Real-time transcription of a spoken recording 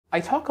I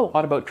talk a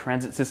lot about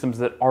transit systems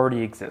that already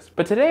exist,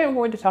 but today I'm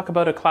going to talk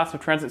about a class of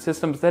transit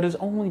systems that is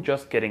only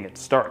just getting its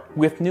start,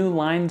 with new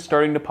lines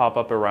starting to pop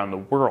up around the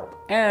world,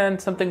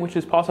 and something which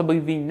is possibly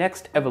the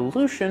next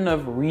evolution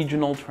of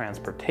regional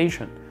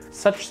transportation.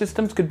 Such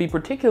systems could be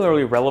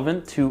particularly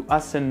relevant to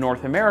us in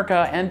North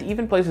America and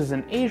even places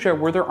in Asia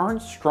where there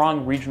aren't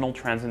strong regional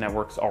transit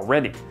networks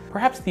already.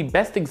 Perhaps the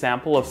best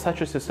example of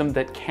such a system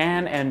that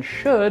can and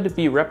should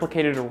be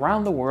replicated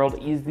around the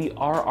world is the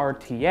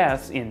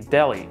RRTS in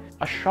Delhi,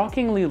 a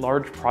shockingly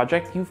large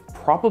project you've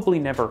probably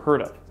never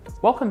heard of.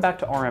 Welcome back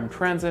to RM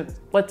Transit,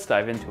 let's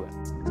dive into it.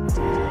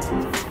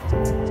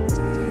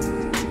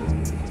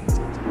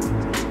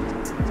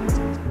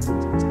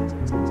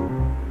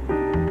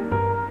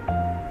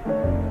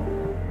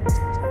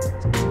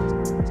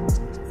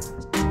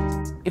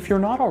 If you're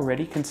not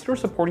already, consider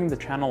supporting the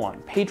channel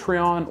on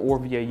Patreon or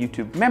via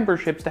YouTube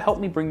memberships to help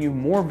me bring you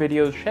more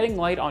videos shedding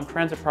light on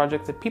transit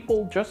projects that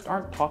people just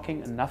aren't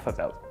talking enough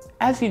about.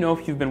 As you know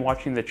if you've been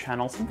watching the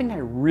channel, something I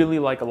really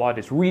like a lot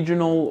is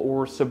regional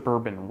or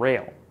suburban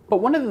rail. But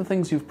one of the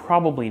things you've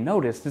probably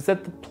noticed is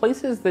that the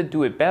places that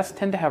do it best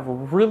tend to have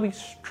really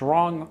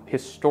strong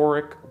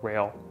historic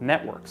rail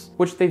networks,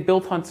 which they've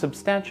built on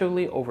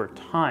substantially over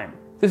time.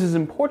 This is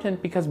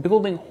important because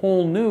building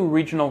whole new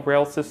regional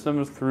rail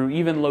systems through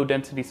even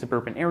low-density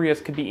suburban areas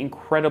could be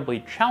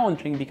incredibly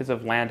challenging because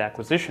of land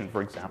acquisition,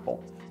 for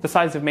example. The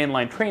size of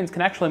mainline trains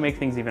can actually make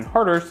things even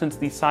harder since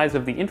the size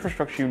of the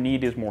infrastructure you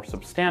need is more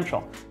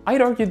substantial.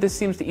 I'd argue this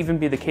seems to even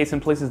be the case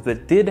in places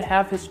that did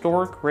have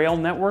historic rail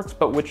networks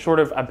but which sort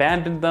of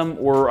abandoned them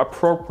or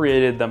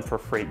appropriated them for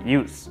freight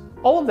use.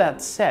 All of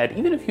that said,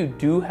 even if you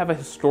do have a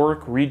historic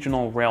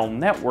regional rail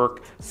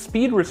network,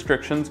 speed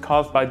restrictions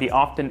caused by the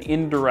often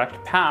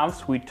indirect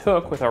paths we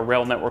took with our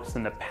rail networks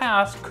in the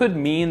past could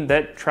mean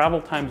that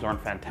travel times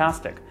aren't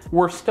fantastic.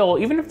 Worse still,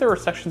 even if there are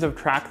sections of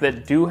track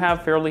that do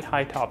have fairly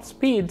high top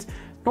speeds,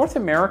 North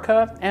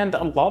America and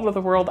a lot of the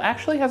world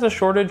actually has a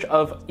shortage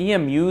of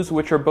EMUs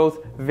which are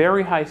both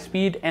very high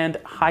speed and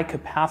high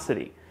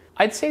capacity.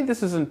 I'd say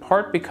this is in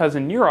part because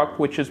in Europe,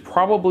 which is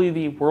probably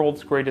the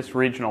world's greatest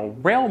regional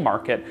rail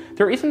market,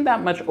 there isn't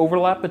that much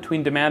overlap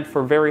between demand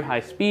for very high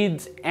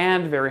speeds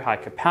and very high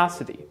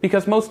capacity,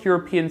 because most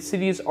European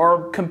cities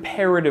are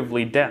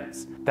comparatively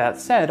dense. That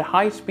said,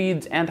 high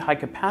speeds and high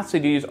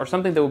capacities are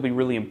something that will be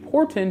really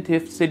important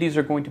if cities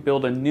are going to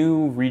build a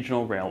new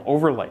regional rail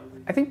overlay.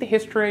 I think the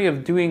history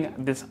of doing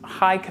this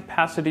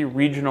high-capacity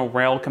regional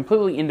rail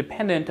completely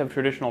independent of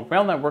traditional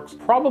rail networks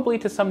probably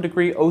to some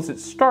degree owes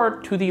its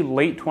start to the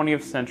late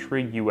 20th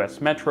century US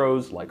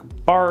metros like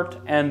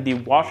BART and the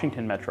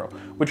Washington Metro,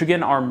 which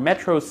again are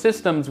metro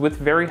systems with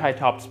very high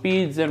top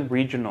speeds and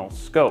regional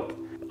scope.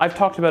 I've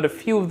talked about a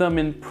few of them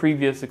in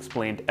previous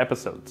explained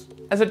episodes.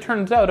 As it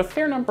turns out, a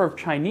fair number of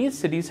Chinese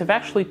cities have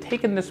actually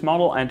taken this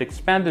model and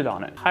expanded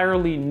on it,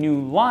 entirely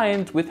new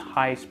lines with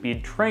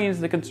high-speed trains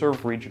that can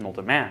serve regional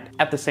demand.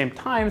 At the same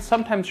time,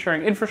 sometimes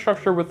sharing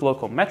infrastructure with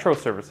local metro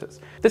services.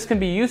 This can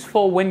be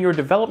useful when your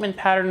development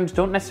patterns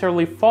don't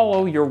necessarily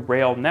follow your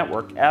rail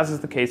network, as is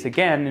the case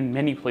again in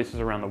many places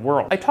around the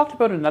world. I talked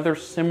about another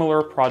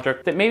similar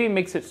project that maybe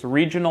makes its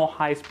regional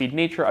high-speed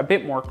nature a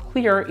bit more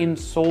clear in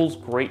Seoul's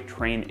Great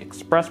Train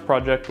Express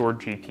project, or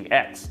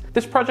GTX.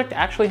 This project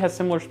actually has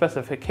similar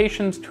specifications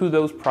to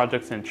those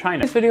projects in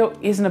China. This video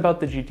isn't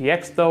about the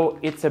GTX though,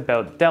 it's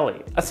about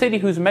Delhi, a city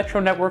whose metro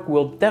network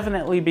will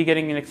definitely be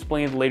getting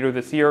explained later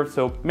this year,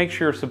 so make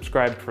sure you're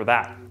subscribed for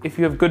that. If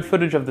you have good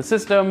footage of the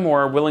system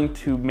or are willing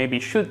to maybe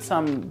shoot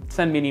some,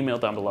 send me an email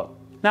down below.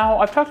 Now,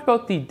 I've talked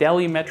about the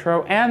Delhi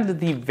Metro and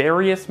the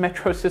various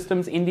metro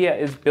systems India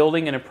is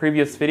building in a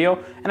previous video,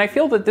 and I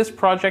feel that this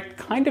project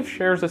kind of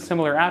shares a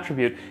similar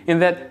attribute in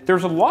that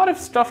there's a lot of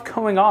stuff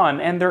going on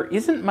and there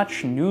isn't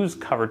much news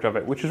coverage of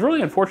it, which is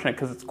really unfortunate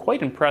because it's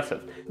quite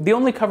impressive. The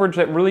only coverage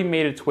that really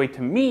made its way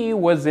to me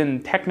was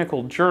in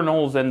technical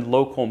journals and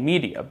local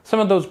media. Some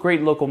of those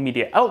great local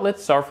media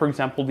outlets are, for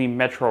example, the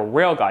Metro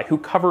Rail Guy, who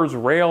covers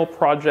rail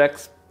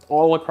projects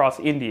all across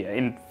India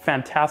in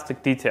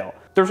fantastic detail.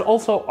 There's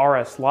also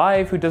RS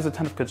Live, who does a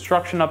ton of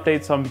construction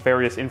updates on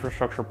various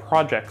infrastructure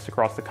projects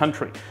across the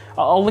country.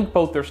 I'll link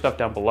both their stuff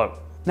down below.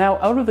 Now,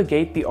 out of the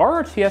gate, the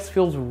RRTS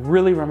feels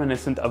really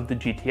reminiscent of the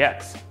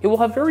GTX. It will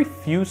have very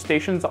few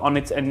stations on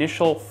its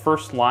initial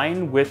first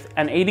line with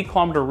an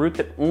 80-kilometer route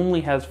that only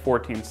has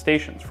 14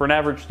 stations, for an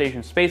average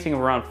station spacing of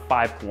around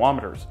 5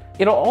 kilometers.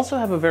 It'll also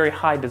have a very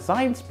high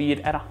design speed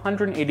at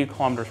 180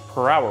 kilometers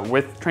per hour,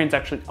 with trains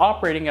actually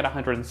operating at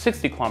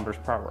 160 kilometers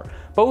per hour,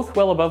 both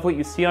well above what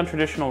you see on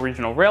traditional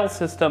regional rail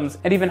systems,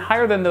 and even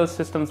higher than those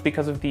systems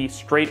because of the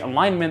straight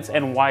alignments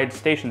and wide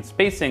station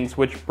spacings,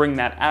 which bring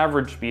that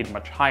average speed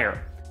much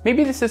higher.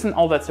 Maybe this isn't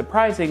all that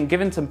surprising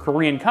given some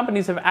Korean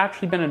companies have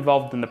actually been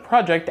involved in the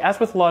project, as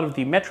with a lot of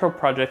the metro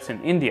projects in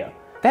India.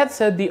 That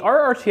said, the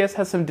RRTS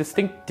has some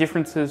distinct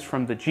differences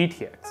from the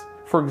GTX.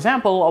 For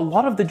example, a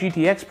lot of the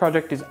GTX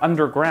project is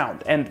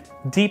underground, and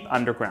deep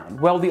underground,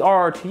 while the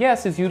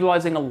RRTS is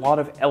utilizing a lot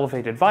of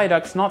elevated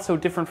viaducts, not so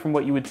different from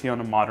what you would see on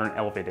a modern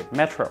elevated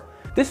metro.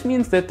 This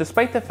means that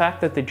despite the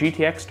fact that the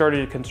GTX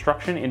started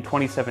construction in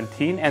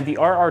 2017 and the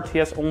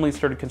RRTS only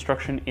started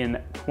construction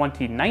in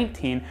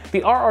 2019,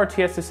 the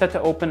RRTS is set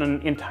to open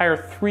an entire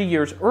 3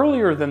 years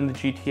earlier than the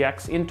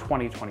GTX in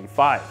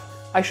 2025.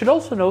 I should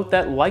also note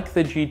that, like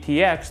the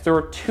GTX, there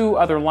are 2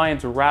 other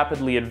lines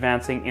rapidly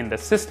advancing in the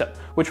system,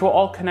 which will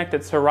all connect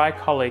at Sarai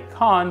Kale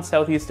Khan,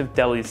 southeast of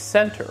Delhi's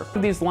center.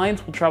 These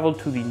lines will travel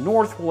to the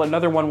north, while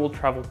another one will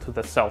travel to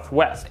the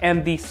southwest,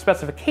 and the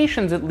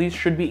specifications at least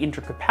should be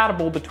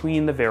intercompatible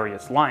between the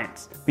various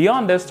lines.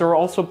 Beyond this, there are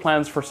also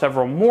plans for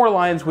several more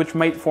lines which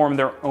might form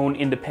their own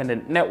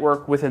independent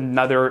network with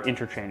another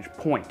interchange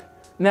point.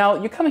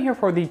 Now, you come here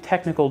for the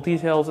technical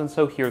details, and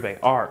so here they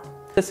are.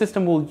 The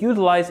system will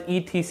utilize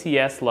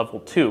ETCS Level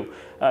 2.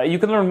 You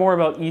can learn more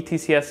about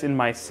ETCS in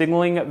my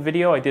signaling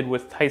video I did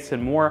with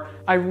Tyson Moore.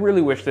 I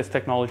really wish this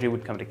technology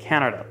would come to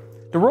Canada.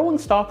 The rolling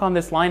stock on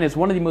this line is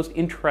one of the most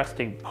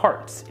interesting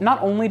parts.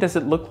 Not only does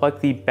it look like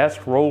the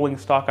best rolling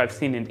stock I've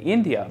seen in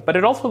India, but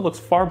it also looks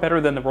far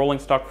better than the rolling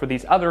stock for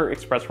these other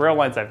express rail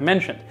lines I've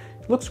mentioned.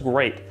 It looks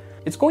great.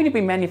 It's going to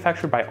be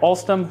manufactured by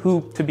Alstom,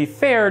 who, to be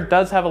fair,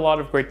 does have a lot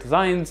of great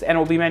designs, and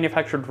will be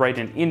manufactured right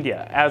in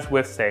India, as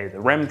with, say, the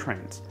REM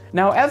trains.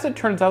 Now, as it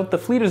turns out, the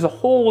fleet as a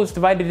whole is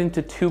divided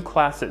into 2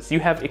 classes. You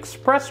have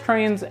express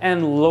trains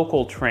and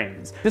local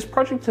trains. This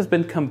project has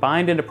been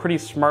combined in a pretty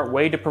smart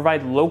way to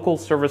provide local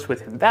service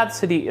within that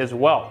city as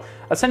well.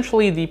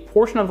 Essentially, the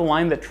portion of the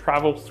line that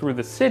travels through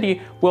the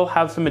city will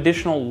have some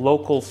additional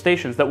local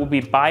stations that will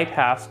be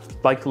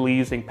bypassed, likely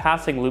using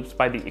passing loops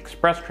by the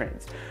express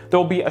trains. There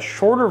will be a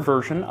shorter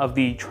version of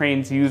the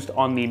trains used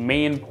on the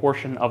main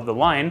portion of the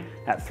line,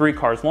 at 3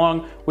 cars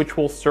long, which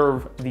will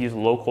serve these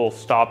local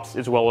stops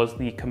as well as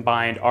the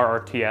combined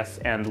RRTS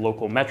and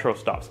local metro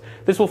stops.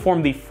 This will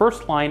form the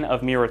first line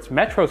of Meerut's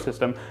metro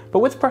system, but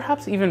what's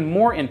perhaps even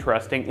more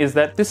interesting is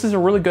that this is a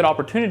really good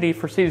opportunity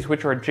for cities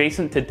which are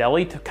adjacent to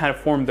Delhi to kind of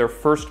form their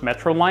first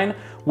metro line,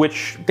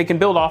 which they can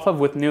build off of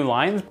with new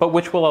lines, but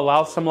which will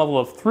allow some level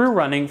of through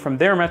running from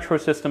their metro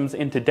systems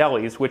into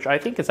Delhi's, which I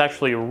think is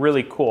actually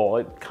really cool.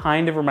 It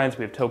kind of reminds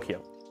me of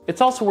Tokyo. It's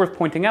also worth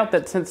pointing out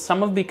that since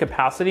some of the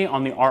capacity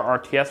on the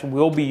RRTS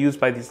will be used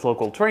by these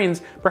local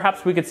trains,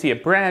 perhaps we could see a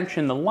branch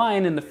in the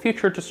line in the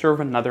future to serve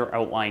another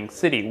outlying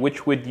city,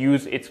 which would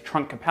use its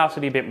trunk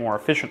capacity a bit more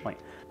efficiently.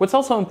 What's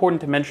also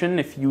important to mention,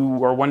 if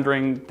you are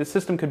wondering the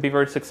system could be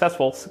very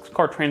successful,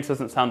 6-car trains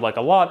doesn't sound like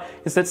a lot,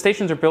 is that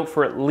stations are built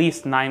for at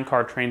least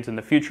 9-car trains in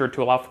the future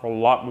to allow for a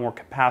lot more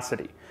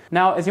capacity.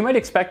 Now, as you might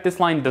expect,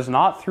 this line does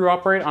not through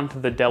operate onto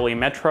the Delhi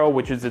Metro,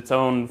 which is its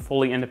own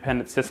fully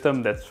independent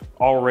system that's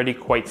already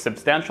quite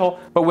substantial,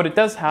 but what it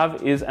does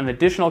have is an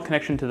additional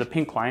connection to the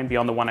Pink Line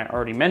beyond the one I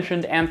already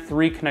mentioned, and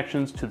 3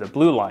 connections to the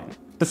Blue Line.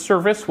 The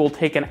service will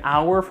take an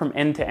hour from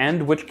end to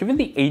end, which given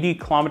the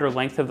 80-kilometer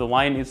length of the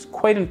line is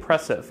quite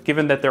impressive,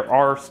 given that there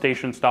are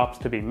station stops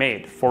to be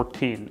made,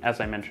 14 as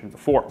I mentioned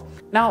before.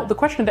 Now, the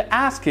question to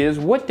ask is,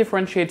 what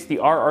differentiates the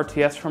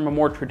RRTS from a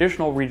more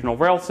traditional regional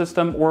rail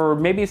system, or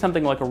maybe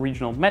something like a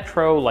regional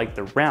metro like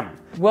the REM?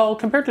 Well,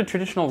 compared to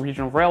traditional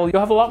regional rail,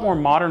 you'll have a lot more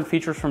modern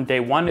features from day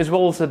one, as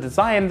well as a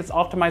design that's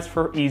optimized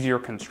for easier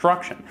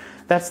construction.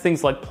 That's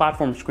things like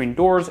platform screen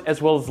doors,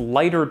 as well as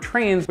lighter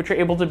trains, which are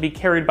able to be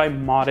carried by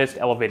modest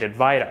elevated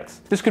viaducts.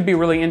 This could be a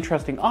really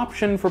interesting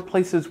option for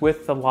places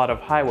with a lot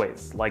of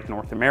highways, like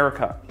North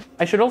America.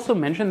 I should also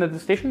mention that the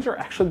stations are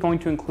actually going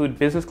to include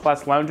business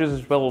class lounges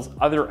as well as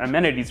other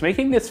amenities,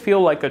 making this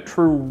feel like a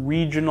true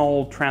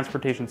regional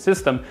transportation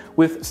system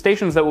with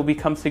stations that will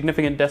become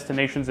significant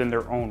destinations in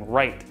their own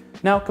right.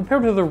 Now,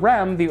 compared to the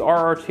REM, the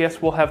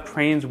RRTS will have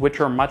trains which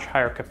are much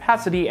higher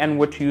capacity and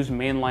which use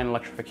mainline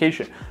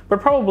electrification, but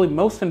probably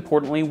most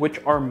importantly, which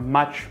are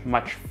much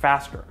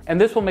faster.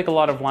 And this will make a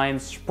lot of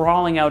lines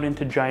sprawling out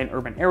into giant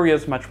urban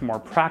areas much more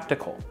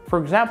practical. For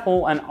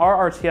example, an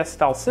RRTS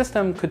style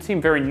system could seem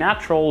very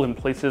natural in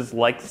places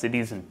like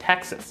cities in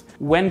Texas,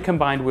 when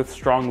combined with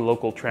strong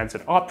local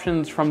transit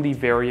options from the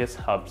various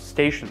hub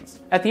stations.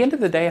 At the end of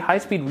the day,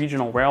 high-speed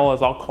regional rail,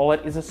 as I'll call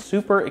it, is a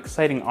super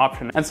exciting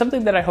option and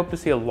something that I hope to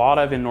see a lot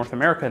of in North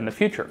America in the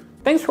future.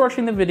 Thanks for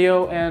watching the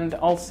video, and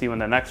I'll see you in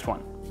the next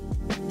one.